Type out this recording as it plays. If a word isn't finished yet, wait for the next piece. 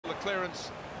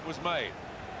clearance was made.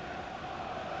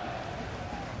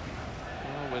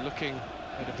 Well, we're looking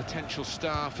at a potential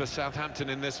star for Southampton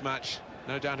in this match,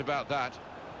 no doubt about that.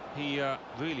 He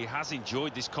really has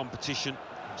enjoyed this competition,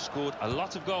 scored a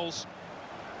lot of goals.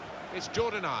 It's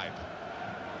Jordan Ibe.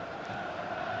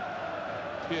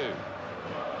 Pugh.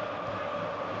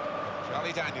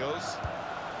 Charlie Daniels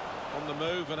on the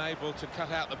move and able to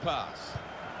cut out the pass.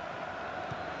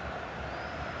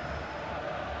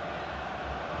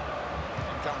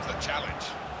 Here comes the challenge.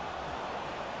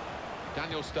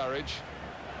 Daniel Sturridge.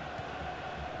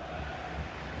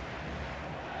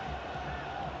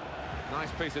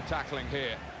 Nice piece of tackling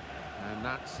here. And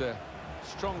that's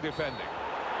strong defending.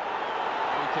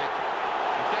 Free kick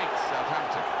against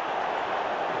Southampton.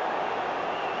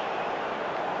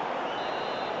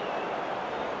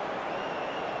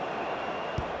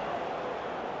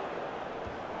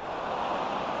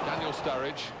 Daniel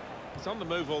Sturridge. He's on the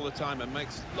move all the time and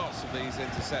makes lots of these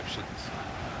interceptions.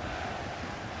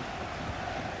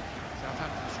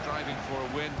 Southampton striving for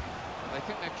a win. They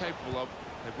think they're capable of.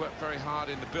 They've worked very hard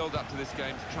in the build-up to this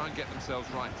game to try and get themselves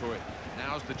right for it.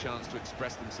 Now's the chance to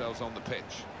express themselves on the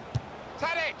pitch.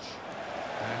 Tadic!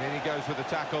 And in he goes with the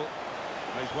tackle.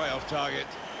 He's way off target.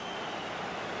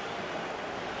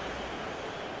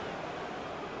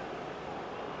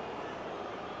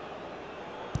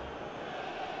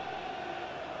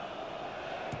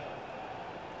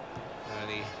 And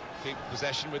he keeps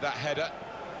possession with that header.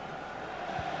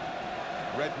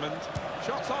 Redmond.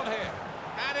 Shots on here.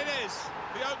 And it is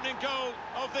the opening goal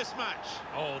of this match.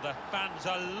 Oh, the fans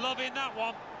are loving that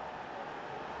one.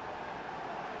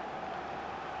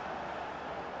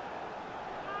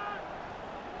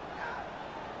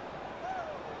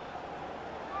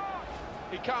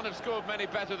 He can't have scored many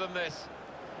better than this,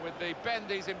 with the bend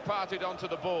he's imparted onto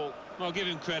the ball. I'll give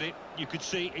him credit. You could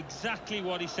see exactly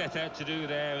what he set out to do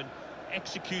there and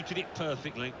executed it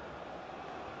perfectly.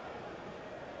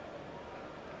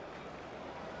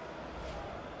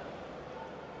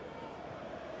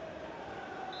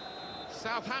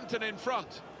 Southampton in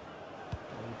front.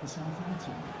 For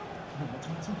Southampton, number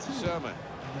 22. Sermon.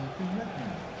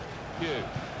 Pugh.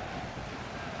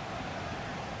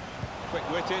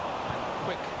 Quick-witted,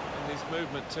 quick in his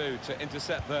movement too to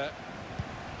intercept there.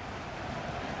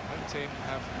 Home team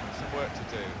have some work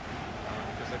to do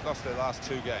because they've lost their last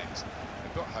two games.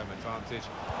 They've got home advantage.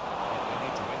 They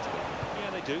need to win today.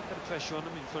 Yeah, they do. Put pressure on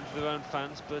them in front of their own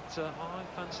fans, but I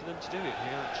fancy them to do it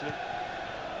here, actually.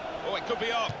 Oh, it could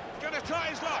be off. Going to try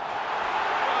his luck.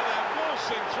 Well, they're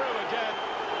waltzing through again.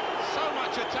 So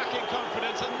much attacking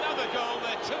confidence. Another goal.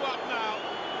 They're 2 up now.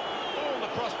 All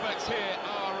the prospects here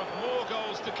are of more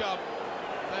goals to come.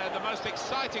 They're the most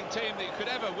exciting team that you could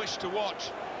ever wish to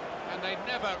watch. And they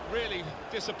never really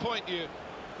disappoint you.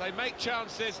 They make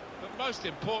chances, but most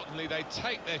importantly, they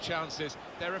take their chances.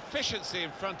 Their efficiency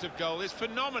in front of goal is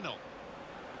phenomenal.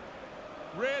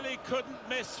 Really couldn't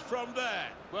miss from there.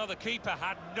 Well, the keeper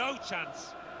had no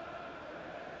chance.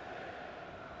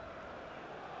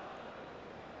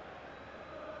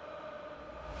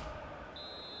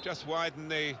 Just widen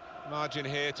the margin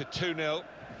here to 2-0.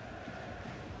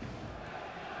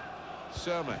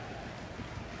 Sermon.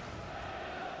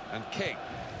 And King.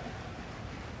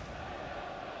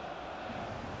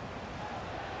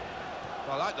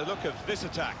 I like the look of this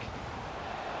attack.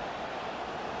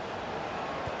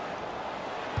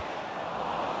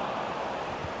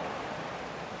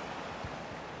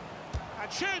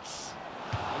 And shoots!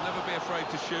 He'll never be afraid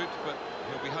to shoot, but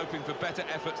he'll be hoping for better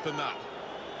efforts than that.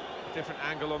 Different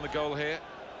angle on the goal here.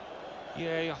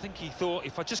 Yeah, I think he thought,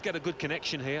 if I just get a good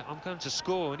connection here, I'm going to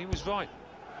score, and he was right.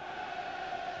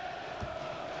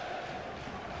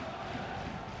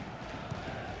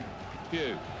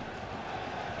 Pugh.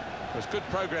 There's good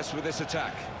progress with this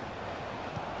attack.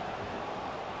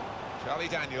 Charlie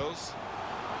Daniels.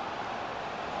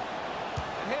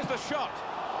 And here's the shot.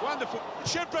 Wonderful. It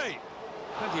should be.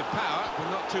 Plenty of power, but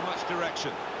not too much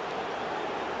direction.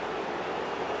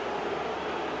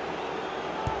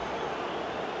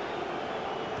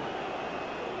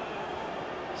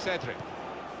 Cedric.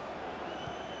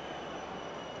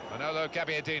 Manolo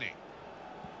Gabbiadini.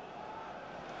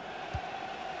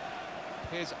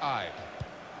 Here's Ibe.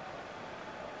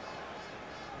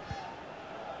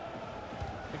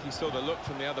 I think he saw the look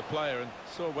from the other player and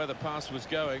saw where the pass was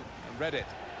going and read it.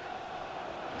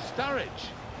 Sturridge.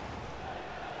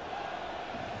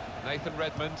 Nathan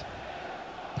Redmond.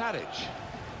 Tadic.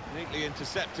 Neatly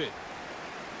intercepted.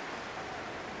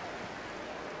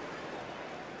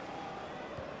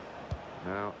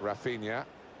 Now Rafinha.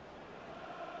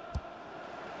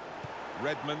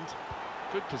 Redmond.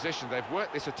 Good position. They've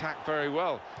worked this attack very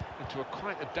well into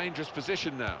quite a dangerous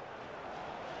position now.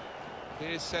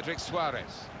 Here's Cedric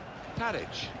Suarez.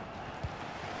 Tadic.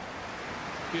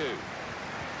 Hugh.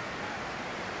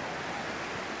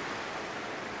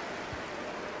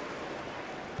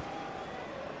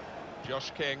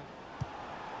 Josh King.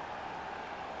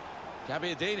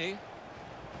 Gabbiadini.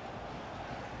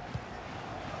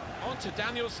 On to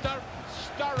Daniel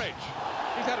Sturridge.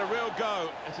 He's had a real go.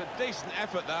 It's a decent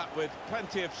effort, that, with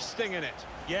plenty of sting in it.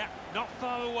 Yeah, not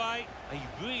far away. He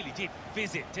really did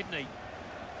fizz it, didn't he?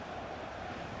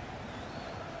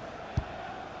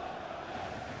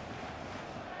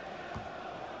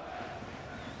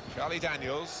 Charlie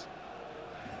Daniels.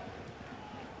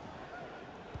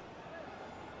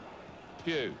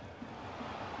 Hugh.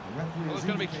 Well, there's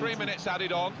going to be 3 minutes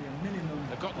added on.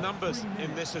 They've got numbers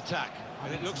in this attack,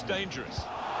 and it looks dangerous.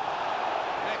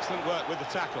 Excellent work with the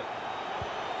tackle.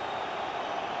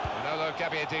 Manolo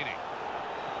Gabbiadini.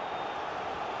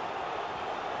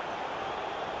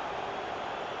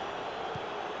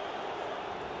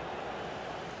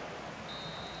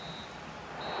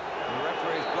 The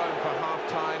referee's blown for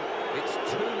half-time. It's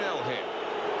 2-0 here.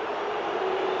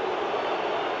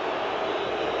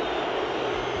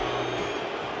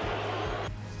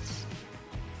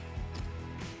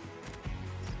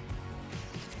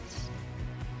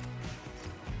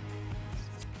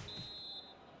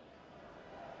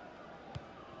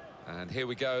 And here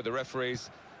we go, the referee's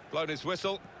blown his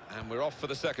whistle, and we're off for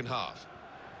the second half.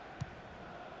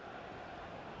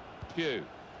 Hugh.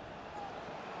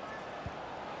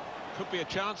 Could be a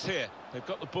chance here. They've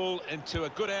got the ball into a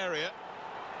good area.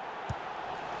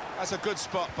 That's a good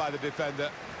spot by the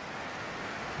defender.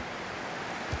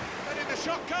 Letting the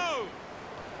shot go!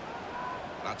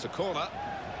 That's a corner.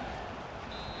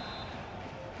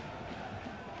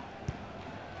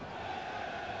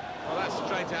 Well, that's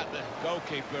straight at the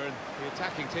goalkeeper, and the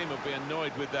attacking team will be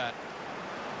annoyed with that.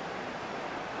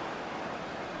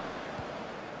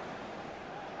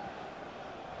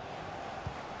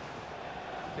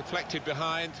 Deflected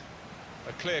behind,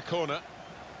 a clear corner.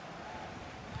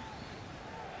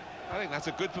 I think that's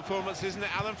a good performance, isn't it,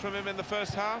 Alan, from him in the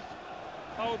first half?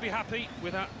 I would be happy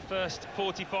with that first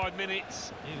 45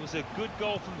 minutes. It was a good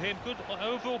goal from him, good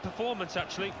overall performance,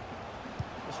 actually.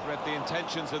 Just read the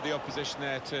intentions of the opposition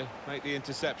there to make the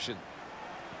interception.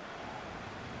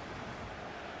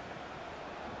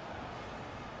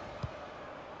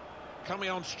 Coming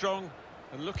on strong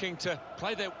and looking to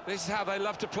play their... This is how they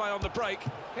love to play on the break.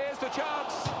 Here's the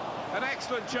chance. An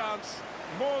excellent chance.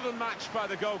 More than matched by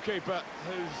the goalkeeper,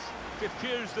 who's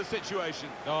diffused the situation.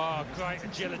 Oh, great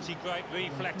agility, great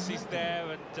reflexes there,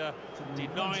 and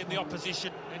denying the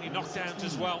opposition any knockdowns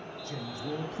as well.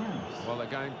 Well, they're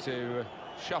going to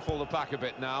shuffle the pack a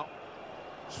bit now.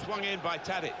 Swung in by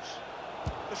Tadic.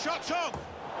 The shot's on!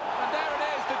 And there it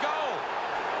is, the goal!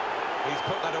 He's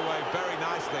put that away very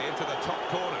nicely into the top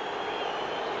corner.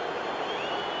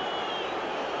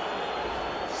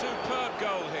 Superb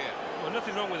goal here. Well,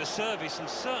 nothing wrong with the service, and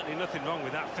certainly nothing wrong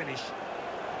with that finish.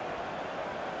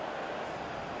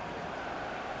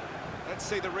 Let's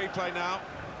see the replay now.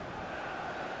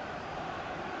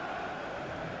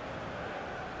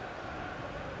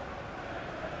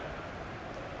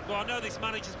 Well, I know this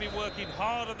manager's been working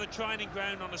hard on the training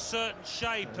ground on a certain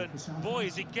shape, and boy,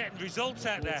 is it getting results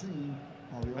out there.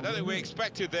 I don't think we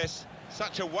expected this,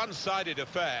 such a one-sided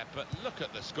affair, but look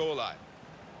at the scoreline.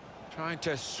 Trying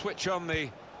to switch on the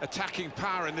attacking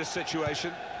power in this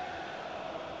situation.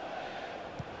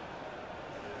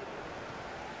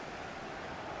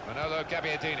 Manolo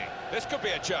Gabbiadini. This could be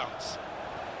a chance.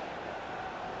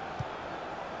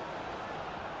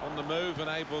 On the move and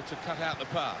able to cut out the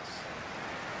pass.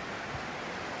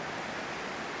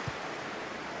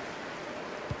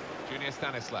 Junior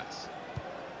Stanislas.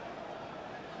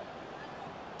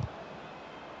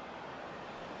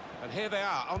 And here they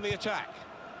are on the attack.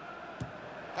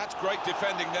 That's great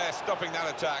defending there, stopping that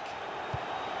attack.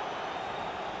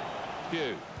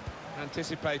 Hugh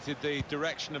anticipated the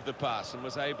direction of the pass and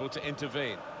was able to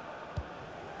intervene.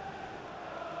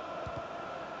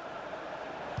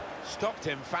 Stopped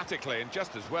emphatically and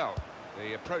just as well.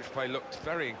 The approach play looked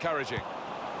very encouraging.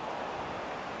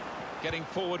 Getting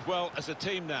forward well as a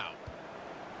team now.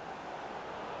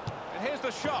 And here's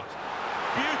the shot.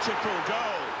 Beautiful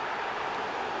goal.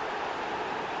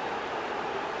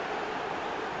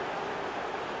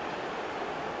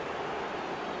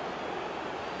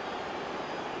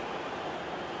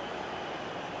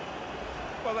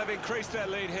 Well, they've increased their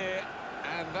lead here,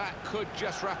 and that could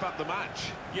just wrap up the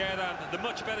match. Yeah, Dan, the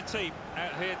much better team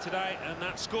out here today, and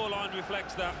that scoreline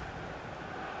reflects that.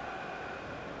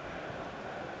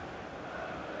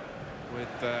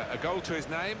 With a goal to his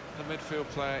name, the midfield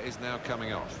player is now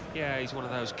coming off. Yeah, he's one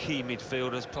of those key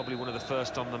midfielders, probably one of the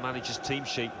first on the manager's team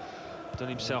sheet. Done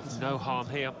himself no harm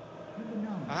here.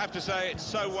 I have to say, it's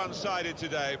so one-sided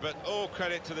today, but all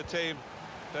credit to the team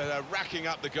that are racking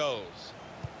up the goals.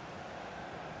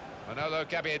 Manolo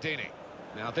Gabbiadini.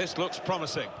 Now this looks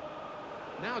promising.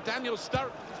 Now Daniel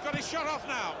Sturridge, he's got his shot off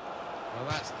now. Well,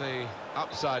 that's the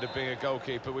upside of being a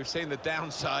goalkeeper. We've seen the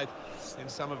downside in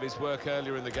some of his work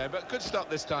earlier in the game, but good stop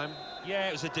this time. Yeah,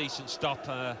 it was a decent stop.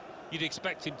 You'd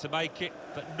expect him to make it,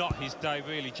 but not his day,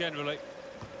 really, generally.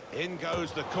 In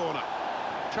goes the corner.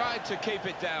 Tried to keep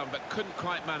it down, but couldn't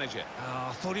quite manage it. Oh,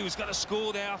 I thought he was going to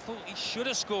score there. I thought he should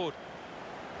have scored.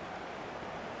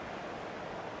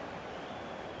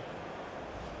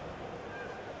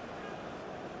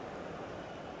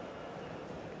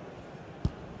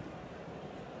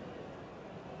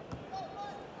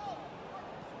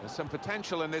 There's some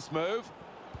potential in this move.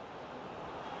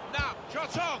 Now,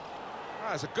 shot on!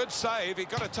 That's a good save. He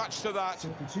got a touch to that.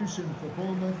 Substitution for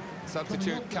Bournemouth.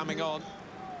 Substitute coming on.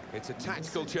 It's a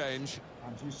tactical change.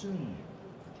 And too soon.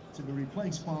 To be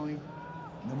replaced by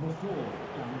number 4,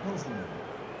 Dan Gosling.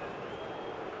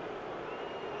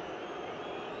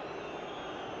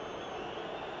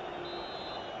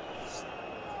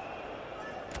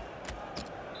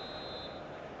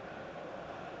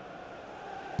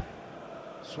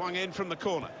 Swung in from the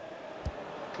corner.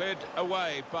 Cleared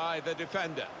away by the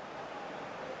defender.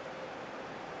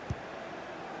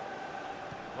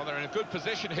 Well, they're in a good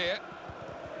position here.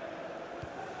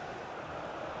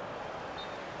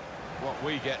 What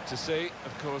we get to see,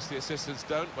 of course, the assistants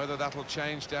don't. Whether that'll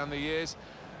change down the years,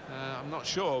 I'm not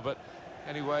sure. But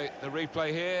anyway, the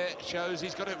replay here shows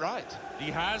he's got it right.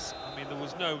 He has. I mean, there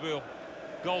was no real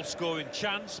goal-scoring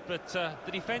chance, but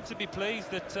the defence would be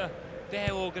pleased that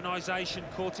their organisation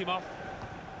caught him off.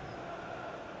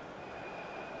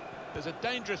 There's a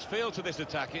dangerous feel to this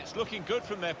attack. It's looking good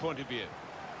from their point of view.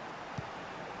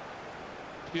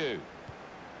 Pew.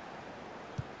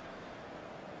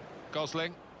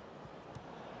 Gosling.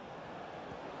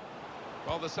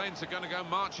 Well, the Saints are going to go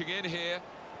marching in here,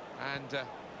 and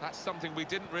that's something we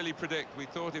didn't really predict. We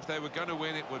thought if they were going to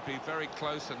win, it would be very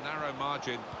close and narrow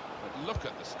margin. But look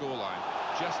at the scoreline.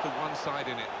 Just the one side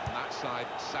in it, and that side,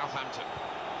 Southampton.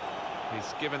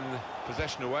 He's given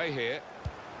possession away here.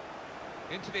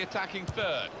 Into the attacking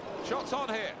third. Shots on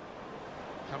here.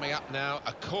 Coming up now,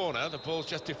 a corner. The ball's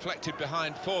just deflected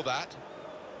behind for that.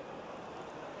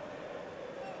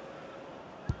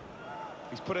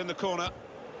 He's put in the corner.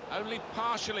 Only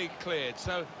partially cleared,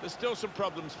 so there's still some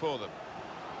problems for them.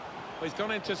 Well, he's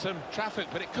gone into some traffic,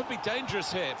 but it could be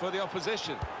dangerous here for the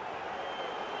opposition.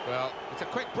 Well, it's a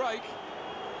quick break.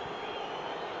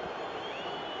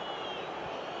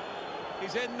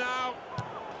 He's in now.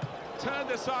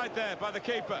 Turned aside there by the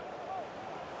keeper.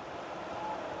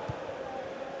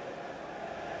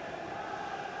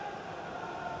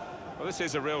 Well, this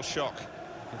is a real shock.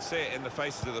 You can see it in the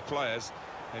faces of the players,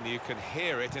 and you can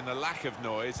hear it in the lack of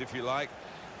noise, if you like,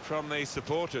 from the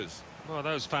supporters. Well,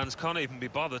 those fans can't even be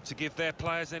bothered to give their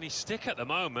players any stick at the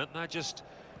moment. They're just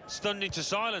stunned into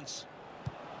silence.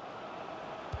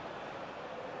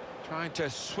 Trying to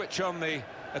switch on the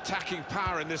attacking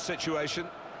power in this situation.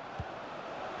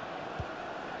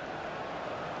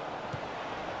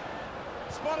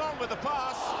 Spot on with the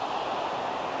pass.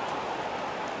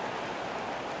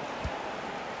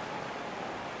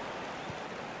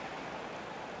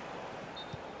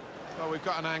 Well, we've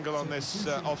got an angle on this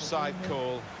offside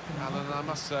call, Alan, and I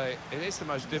must say, it is the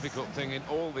most difficult thing in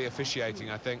all the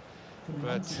officiating, I think.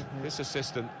 But this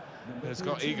assistant has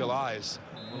got eagle eyes.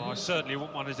 Well, I certainly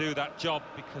wouldn't want to do that job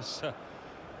because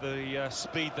the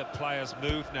speed that players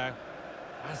move now,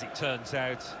 as it turns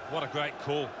out, what a great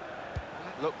call.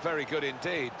 Looked very good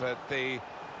indeed, but the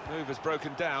move has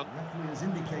broken down.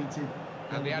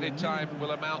 And the added time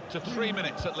will amount to 3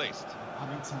 minutes at least.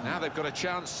 Now they've got a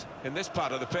chance in this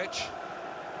part of the pitch.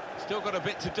 Still got a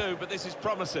bit to do, but this is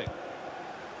promising.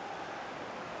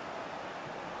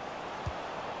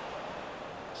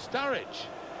 Sturridge.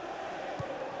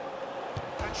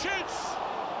 And shoots!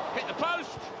 Hit the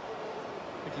post!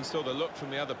 I think he saw the look from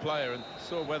the other player and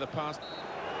saw where the pass...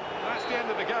 That's the end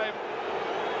of the game.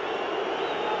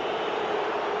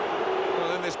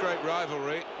 Well, in this great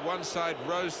rivalry, one side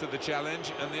rose to the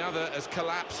challenge and the other has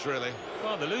collapsed, really.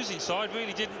 Well, the losing side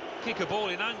really didn't kick a ball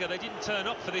in anger. They didn't turn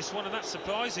up for this one, and that's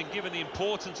surprising, given the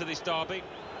importance of this derby.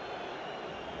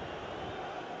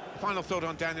 Final thought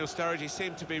on Daniel Sturridge. He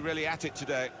seemed to be really at it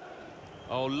today.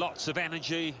 Oh, lots of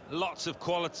energy, lots of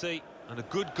quality, and a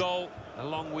good goal,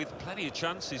 along with plenty of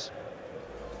chances.